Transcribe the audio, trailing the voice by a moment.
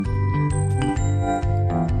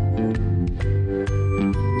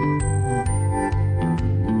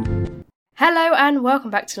Hello and welcome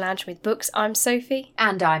back to Lounge with Books. I'm Sophie.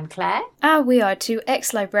 And I'm Claire. And we are two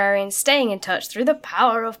ex-librarians staying in touch through the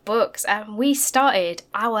power of books. And we started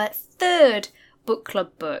our third book club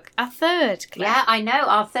book. Our third, Claire. Yeah, I know,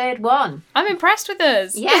 our third one. I'm impressed with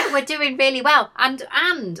us. Yeah, we're doing really well.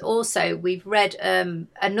 And also we've read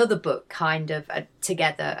another book kind of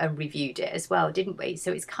together and reviewed it as well, didn't we?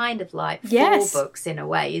 So it's kind of like four books in a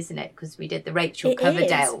way, isn't it? Because we did the Rachel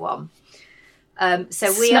Coverdale one.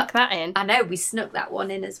 So we snuck that in. I know, we snuck that one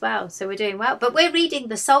in as well. So we're doing well. But we're reading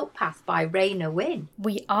The Salt Path by Raina Winn.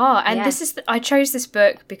 We are. And this is I chose this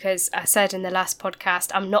book because I said in the last podcast,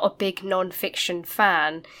 I'm not a big non-fiction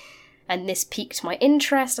fan. And this piqued my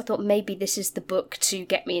interest. I thought maybe this is the book to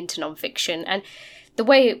get me into non-fiction. And the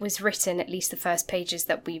way it was written, at least the first pages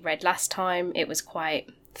that we read last time, it was quite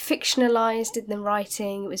fictionalised in the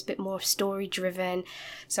writing. It was a bit more story-driven.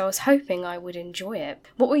 So I was hoping I would enjoy it.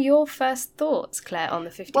 What were your first thoughts, Claire, on the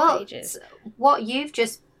 50 pages? What you've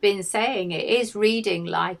just been saying, it is reading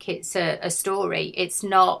like it's a story. It's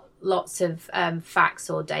not lots of facts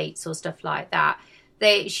or dates or stuff like that.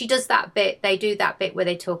 She does that bit, they do that bit where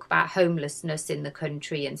they talk about homelessness in the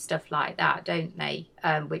country and stuff like that, don't they?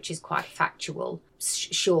 Which is quite factual,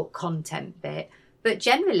 short content bit. But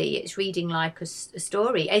generally, it's reading like a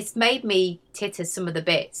story. It's made me titter some of the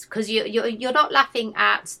bits because you're not laughing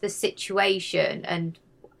at the situation and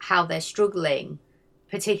how they're struggling,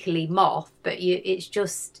 particularly Moth. But it's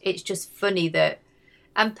just funny that,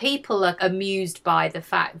 and people are amused by the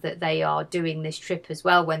fact that they are doing this trip as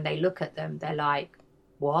well. When they look at them, they're like,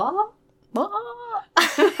 "What? What?"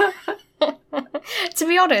 To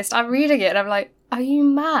be honest, I'm reading it and I'm like, "Are you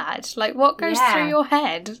mad? Like, what goes through your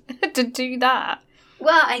head to do that?"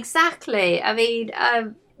 Well, exactly. I mean,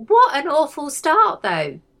 what an awful start,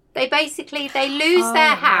 though. They lose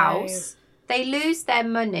their house. No. They lose their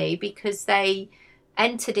money because they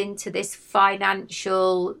entered into this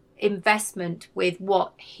financial investment with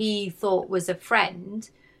what he thought was a friend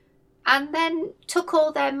and then took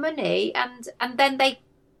all their money and then they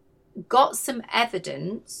got some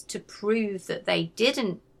evidence to prove that they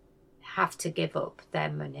didn't have to give up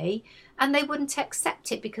their money, and they wouldn't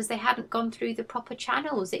accept it because they hadn't gone through the proper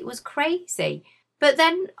channels. It was crazy. But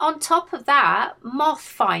then on top of that, Moth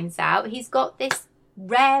finds out he's got this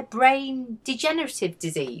rare brain degenerative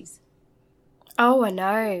disease. Oh, I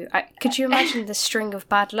know. Could you imagine the string of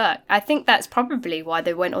bad luck? I think that's probably why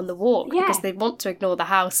they went on the walk, because they want to ignore the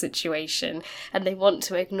house situation and they want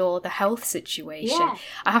to ignore the health situation. Yeah.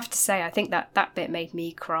 I have to say, I think that bit made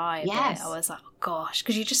me cry a bit. I was like, oh gosh,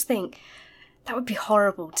 because you just think that would be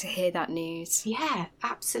horrible to hear that news. Yeah,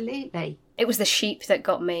 absolutely. It was the sheep that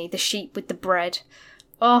got me, the sheep with the bread.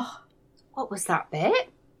 Oh. What was that bit?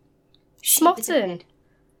 Smotten.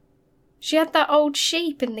 She had that old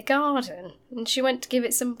sheep in the garden and she went to give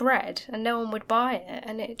it some bread and no one would buy it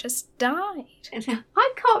and it just died.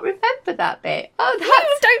 I can't remember that bit. Oh,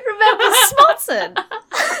 you don't remember Smotten?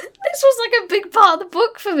 This was like a big part of the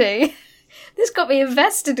book for me. This got me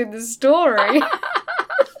invested in the story.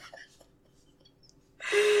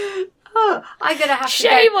 Oh, I'm going to have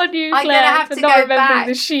Shame on you, Claire, for not remembering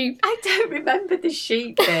the sheep. I don't remember the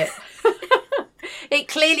sheep bit. It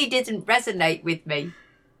clearly didn't resonate with me.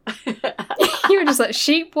 You were just like,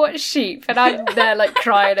 sheep? What sheep? And I'm there like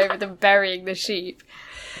crying over them burying the sheep.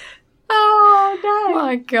 Oh no.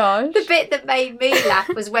 My gosh. The bit that made me laugh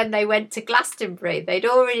was when they went to Glastonbury. They'd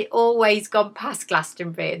always gone past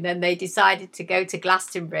Glastonbury and then they decided to go to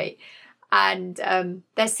Glastonbury. And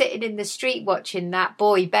they're sitting in the street watching that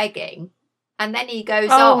boy begging. And then he goes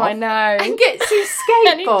off I know. And gets his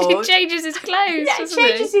skateboard. And he changes his clothes,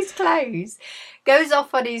 changes his clothes. Goes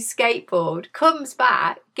off on his skateboard, comes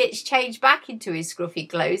back, gets changed back into his scruffy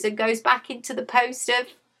clothes and goes back into the post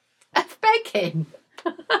of begging.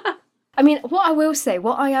 I mean, what I will say,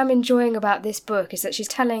 what I am enjoying about this book is that she's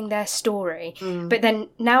telling their story, but then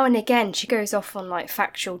now and again she goes off on like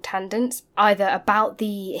factual tangents, either about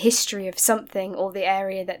the history of something or the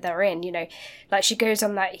area that they're in, you know. Like she goes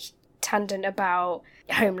on that tangent about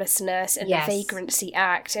homelessness and the Vagrancy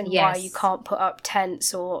Act and why you can't put up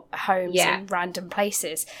tents or homes in random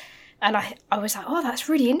places. And I was like, oh, that's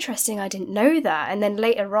really interesting. I didn't know that. And then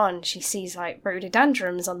later on, she sees like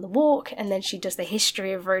rhododendrons on the walk. And then she does the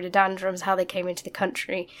history of rhododendrons, how they came into the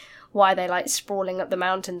country, why they like sprawling up the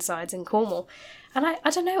mountainsides in Cornwall. And I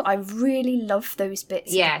don't know, I really love those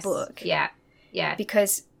bits of the book. Yeah.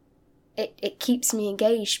 Because it keeps me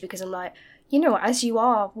engaged because I'm like, you know, as you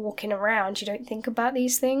are walking around, you don't think about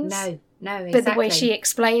these things. No, exactly. But the way she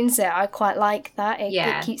explains it, I quite like that.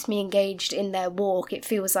 It keeps me engaged in their walk. It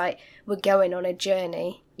feels like we're going on a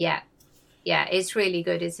journey. Yeah. Yeah, it's really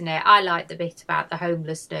good, isn't it? I like the bit about the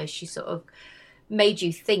homelessness. She sort of made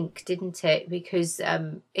you think, didn't it? Because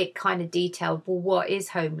it kind of detailed, well, what is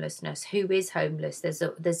homelessness? Who is homeless?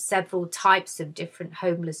 There's several types of different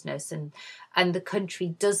homelessness, and the country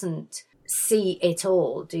doesn't see it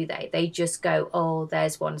all, do they? They just go, oh,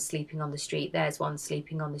 there's one sleeping on the street, there's one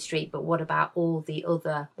sleeping on the street, but what about all the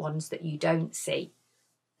other ones that you don't see,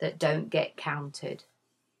 that don't get counted?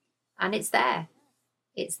 And it's there,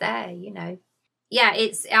 you know. Yeah,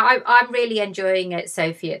 I'm really enjoying it,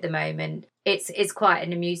 Sophie, at the moment. It's quite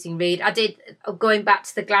an amusing read. Going back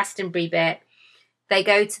to the Glastonbury bit, they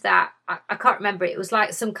go to that, I can't remember, it was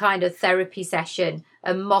like some kind of therapy session,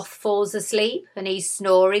 and Moth falls asleep and he's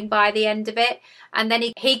snoring by the end of it, and then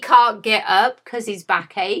he can't get up because his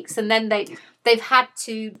back aches, and then they've had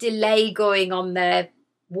to delay going on their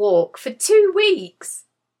walk for 2 weeks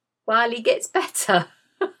while he gets better.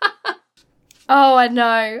 Oh, I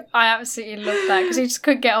know. I absolutely love that because he just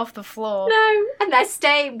couldn't get off the floor. No, and they're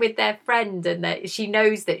staying with their friend, and she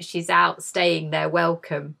knows that she's out staying their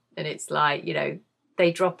welcome, and it's like, you know,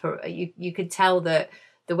 they drop her. You could tell that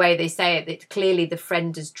the way they say it, that clearly the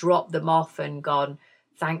friend has dropped them off and gone,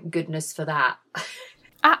 thank goodness for that.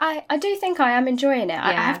 I do think I am enjoying it. Yeah.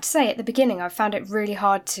 I have to say, at the beginning, I found it really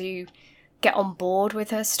hard to get on board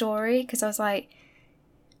with her story because I was like,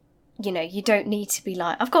 you know, you don't need to be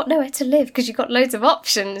like, I've got nowhere to live, because you've got loads of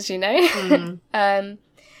options, you know.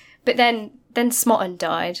 But then Smotten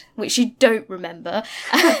died, which you don't remember,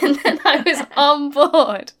 and then I was on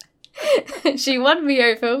board. She won me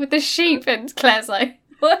over with the sheep, and Claire's like,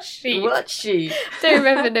 what sheep? What sheep? Don't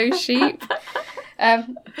remember no sheep.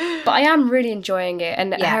 But I am really enjoying it,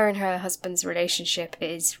 and her and her husband's relationship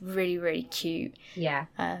is really, really cute. Yeah.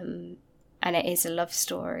 And it is a love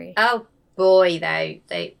story. Oh boy, though,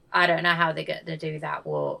 I don't know how they get to do that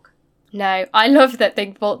walk. No, I love that they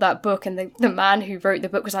bought that book, and the man who wrote the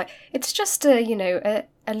book was like, it's just a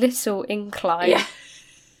little incline. Yeah.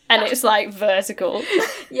 And it's like vertical.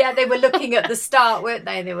 Yeah, they were looking at the start, weren't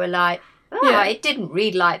they? And they were like, it didn't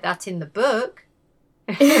read like that in the book.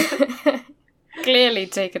 Clearly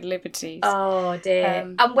taken liberties. Oh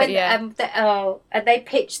dear. And when and they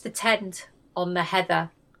pitched the tent on the heather,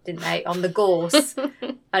 didn't they, on the gorse?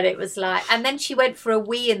 And it was like, and then she went for a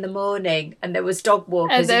wee in the morning, and there was dog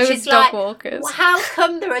walkers, and there was dog walkers. Well, how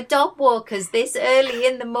come there are dog walkers this early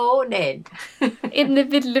in the morning in the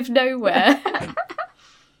middle of nowhere?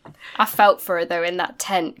 I felt for her though in that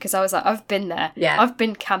tent, because I was like, I've been there. Yeah, I've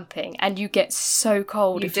been camping, and you get so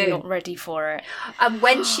cold if you're not ready for it. And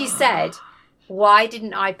when she said, why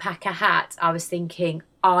didn't I pack a hat, I was thinking,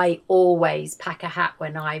 I always pack a hat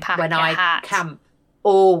when I camp.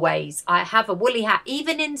 Always. I have a woolly hat,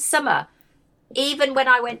 even in summer. Even when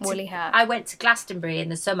I went to Glastonbury in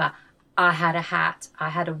the summer, I had a hat. I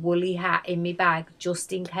had a woolly hat in my bag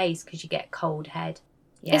just in case, because you get cold head.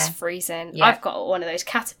 Yeah. It's freezing. Yeah. I've got one of those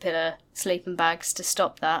Caterpillar sleeping bags to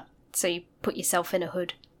stop that. So you put yourself in a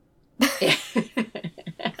hood. They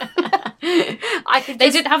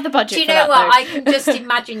didn't have the budget. Do you know know what? Though. I can just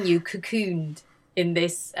imagine you cocooned in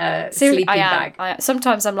this sleeping bag.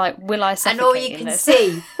 Sometimes I'm like, will I suffocate? And all you can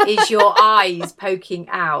see is your eyes poking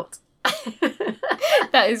out.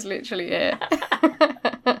 That is literally it.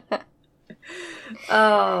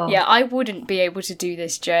 Oh. Yeah, I wouldn't be able to do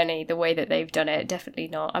this journey the way that they've done it. Definitely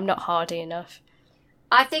not. I'm not hardy enough.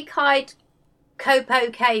 I think I'd cope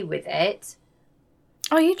okay with it.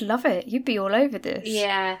 Oh, you'd love it. You'd be all over this.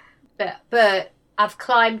 Yeah, but I've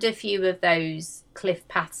climbed a few of those cliff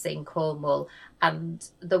paths in Cornwall, and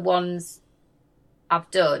the ones I've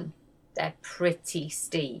done, they're pretty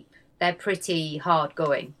steep. They're pretty hard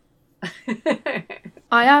going.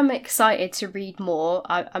 I am excited to read more.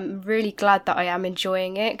 I'm really glad that I am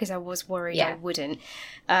enjoying it, because I was worried I wouldn't.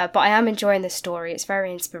 But I am enjoying the story. It's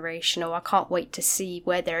very inspirational. I can't wait to see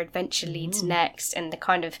where their adventure leads next, and the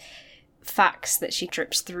kind of facts that she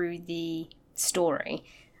drips through the story.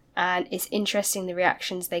 And it's interesting the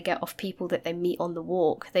reactions they get off people that they meet on the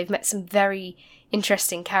walk. They've met some very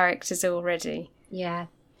interesting characters already. Yeah.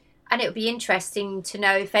 And it would be interesting to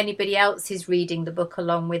know if anybody else is reading the book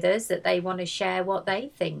along with us, that they want to share what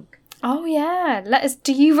they think. Oh, yeah. Let us.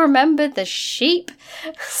 Do you remember the sheep?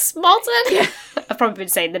 Smotten? Yeah. I've probably been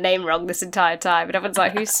saying the name wrong this entire time, but everyone's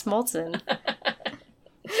like, who's Smotten?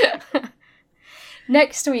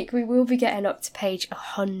 Next week, we will be getting up to page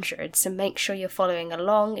 100, so make sure you're following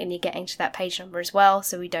along and you're getting to that page number as well,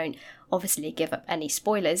 so we don't obviously give up any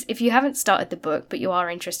spoilers. If you haven't started the book, but you are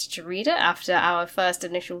interested to read it after our first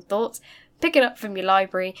initial thoughts, pick it up from your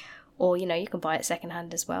library, or, you know, you can buy it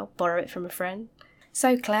secondhand as well, borrow it from a friend.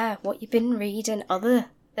 So, Claire, what you been reading other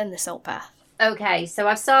than The Salt Path? Okay, so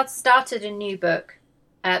I've started a new book.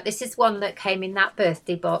 This is one that came in that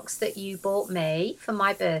birthday box that you bought me for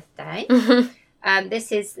my birthday.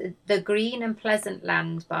 This is The Green and Pleasant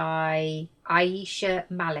Land by Aisha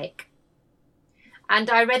Malik.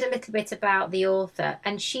 And I read a little bit about the author,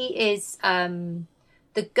 and she is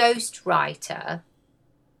the ghost writer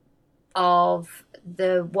of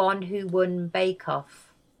the one who won Bake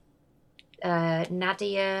Off.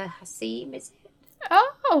 Nadia Hassim, is it?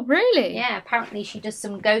 Oh, really? Yeah, apparently she does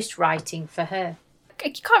some ghost writing for her.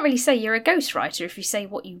 You can't really say you're a ghostwriter if you say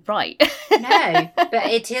what you write. No, but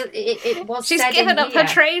it was She's said given in up here. her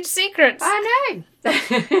trade secrets. I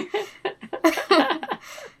know.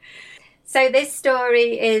 So this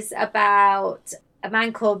story is about a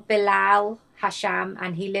man called Bilal Hasham,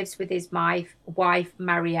 and he lives with his wife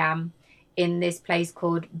Mariam in this place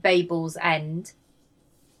called Babel's End.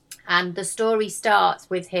 And the story starts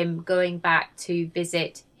with him going back to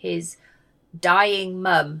visit his dying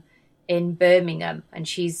mum in Birmingham, and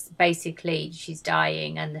she's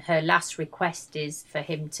dying, and her last request is for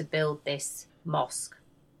him to build this mosque,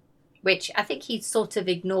 which I think he sort of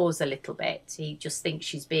ignores a little bit. He just thinks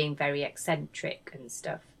she's being very eccentric and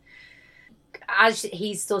stuff. As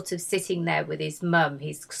he's sort of sitting there with his mum,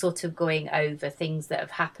 he's sort of going over things that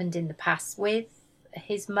have happened in the past with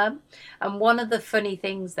his mum. And one of the funny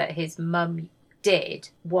things that his mum did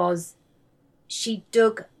was she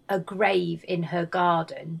dug a grave in her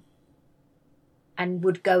garden and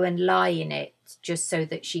would go and lie in it just so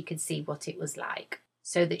that she could see what it was like,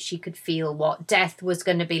 so that she could feel what death was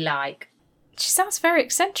going to be like. She sounds very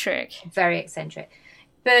eccentric. Very eccentric.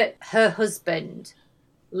 But her husband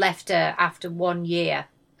left her after 1 year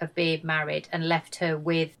of being married and left her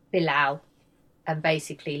with Bilal, and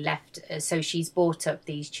basically left her. So she's brought up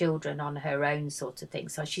these children on her own sort of thing.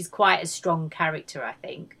 So she's quite a strong character, I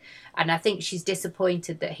think. And I think she's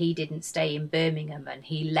disappointed that he didn't stay in Birmingham and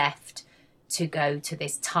he left to go to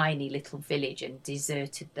this tiny little village and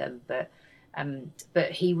deserted them. But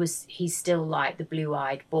he's still like the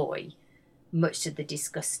blue-eyed boy, much to the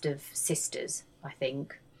disgust of sisters, I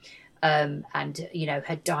think. And you know,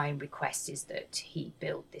 her dying request is that he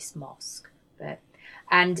build this mosque.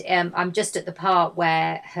 And I'm just at the part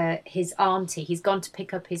where his auntie, he's gone to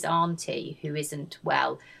pick up his auntie who isn't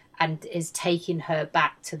well, and is taking her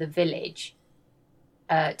back to the village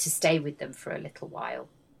to stay with them for a little while.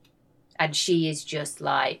 And she is just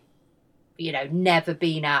like, you know, never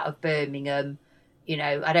been out of Birmingham. You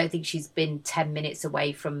know, I don't think she's been 10 minutes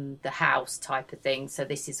away from the house type of thing. So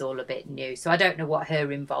this is all a bit new. So I don't know what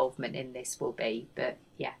her involvement in this will be, but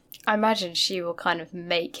yeah. I imagine she will kind of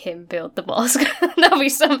make him build the mosque. There'll be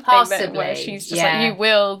something Possibly, where she's just like, you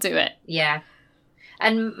will do it. Yeah.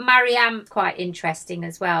 And Mariam's quite interesting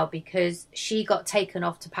as well, because she got taken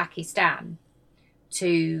off to Pakistan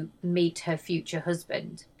to meet her future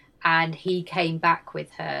husband. And he came back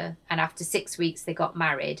with her, and after 6 weeks they got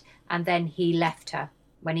married, and then he left her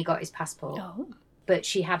when he got his passport. Oh. But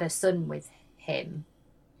she had a son with him.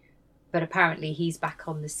 But apparently he's back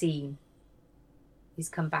on the scene. He's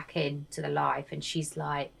come back into the life, and she's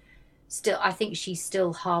like, I think she's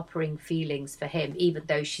still harboring feelings for him, even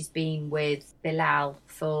though she's been with Bilal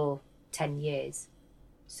for 10 years.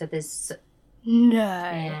 So there's... No.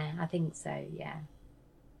 Yeah, I think so, yeah.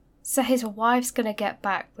 So his wife's going to get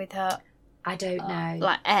back with her... I don't know.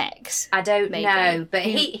 Like ex? I don't know, but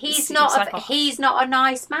he's not a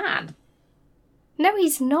nice man. No,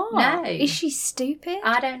 he's not. No. Is she stupid?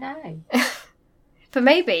 I don't know. But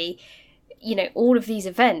maybe, you know, all of these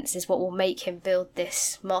events is what will make him build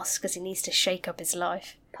this mosque, because he needs to shake up his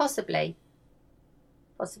life. Possibly.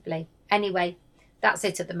 Anyway, that's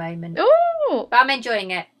it at the moment. Ooh! But I'm enjoying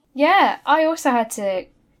it. Yeah, I also had to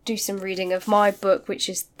do some reading of my book, which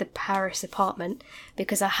is The Paris Apartment,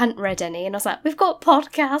 because I hadn't read any, and I was like, we've got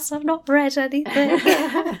podcasts, I've not read anything.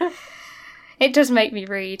 It does make me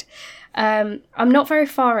read. I'm not very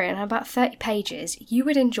far in, I'm about 30 pages. You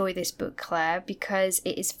would enjoy this book, Claire, because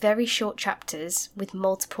it is very short chapters with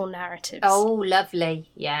multiple narratives. Oh, lovely.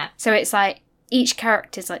 Yeah. So it's like, each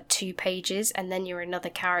character's like 2 pages, and then you're another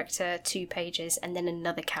character, 2 pages, and then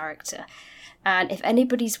another character. And if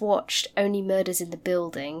anybody's watched Only Murders in the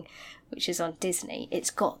Building, which is on Disney,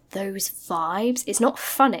 it's got those vibes. It's not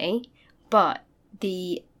funny, but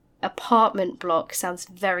the apartment block sounds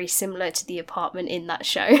very similar to the apartment in that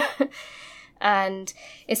show. And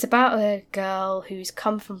it's about a girl who's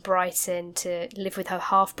come from Brighton to live with her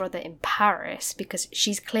half-brother in Paris because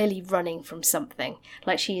she's clearly running from something.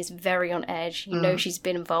 Like, she is very on edge. You know she's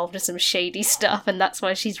been involved in some shady stuff, and that's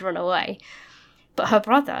why she's run away. But her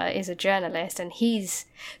brother is a journalist, and he's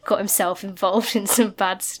got himself involved in some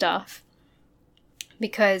bad stuff.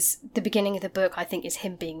 because the beginning of the book, I think, is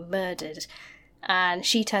him being murdered. And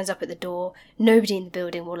she turns up at the door. Nobody in the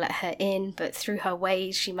building will let her in, but through her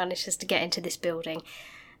ways, she manages to get into this building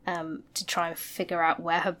to try and figure out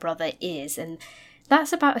where her brother is. And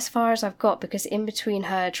that's about as far as I've got, because in between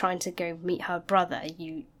her trying to go meet her brother,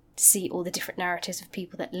 you see all the different narratives of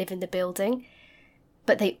people that live in the building,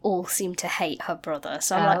 but they all seem to hate her brother.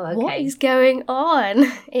 So I'm like, what is going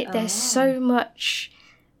on? There's so much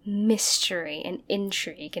mystery and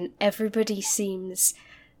intrigue, and everybody seems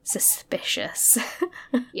suspicious.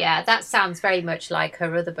 Yeah, that sounds very much like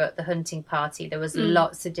her other book, The Hunting Party. There was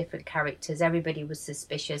lots of different characters. Everybody was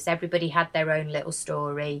suspicious. Everybody had their own little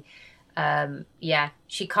story. I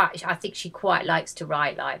think she quite likes to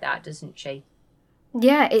write like that, doesn't she?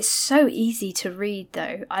 Yeah, it's so easy to read,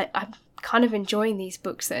 though. I'm kind of enjoying these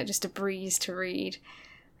books that are just a breeze to read.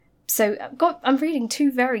 So I'm reading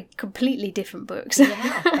two very completely different books.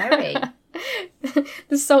 Yeah, very.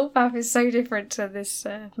 The Salt Bath is so different to this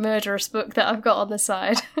murderous book that I've got on the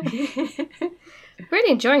side.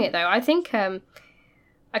 Really enjoying it, though. I think I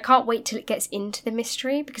can't wait till it gets into the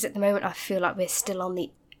mystery, because at the moment I feel like we're still on the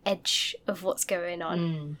edge of what's going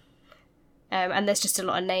on. And there's just a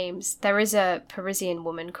lot of names. There is a Parisian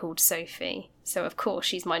woman called Sophie, so of course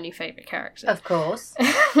she's my new favourite character. Of course.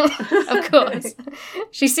 Of course.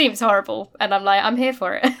 She seems horrible, and I'm like, I'm here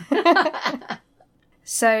for it.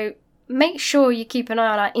 So make sure you keep an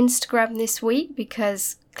eye on our Instagram this week,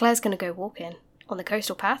 because Claire's going to go walking on the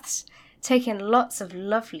coastal paths, taking lots of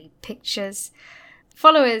lovely pictures.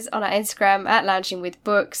 Follow us on our Instagram at Lounging with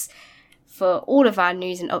Books for all of our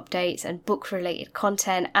news and updates and book-related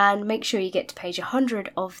content, and make sure you get to page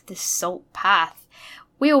 100 of The Salt Path.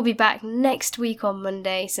 We will be back next week on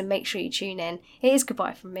Monday, so make sure you tune in. It is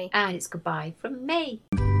goodbye from me. And it's goodbye from me.